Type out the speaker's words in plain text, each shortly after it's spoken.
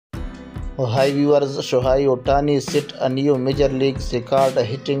Hi viewers, Shohei Ohtani set a new Major Leagues record,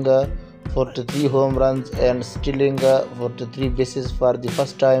 hitting 43 home runs and stealing 43 bases for the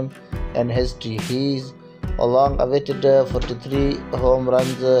first time in history. He is a long-awaited 43 home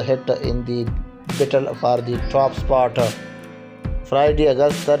runs hit in the battle for the top spot. Friday,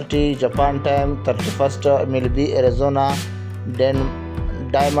 August 30, Japan time, 31st, MLB, Arizona, then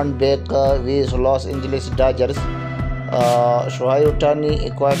Diamondback vs Los Angeles Dodgers. Shohei Ohtani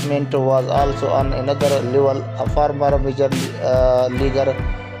equipment was also on another level. A former major leaguer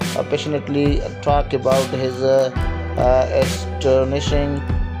passionately talked about his astonishing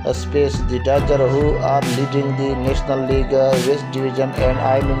pace. The Dodgers, who are leading the National League West Division and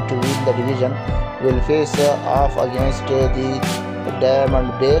aiming to win the division, will face off against the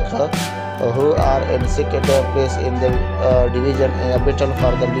Diamondback, who are in second place in the division in a battle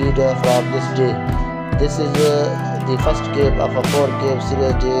for the lead from this day. This is the first game of a 4-game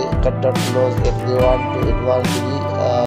series. They cannot lose if they want to advance to the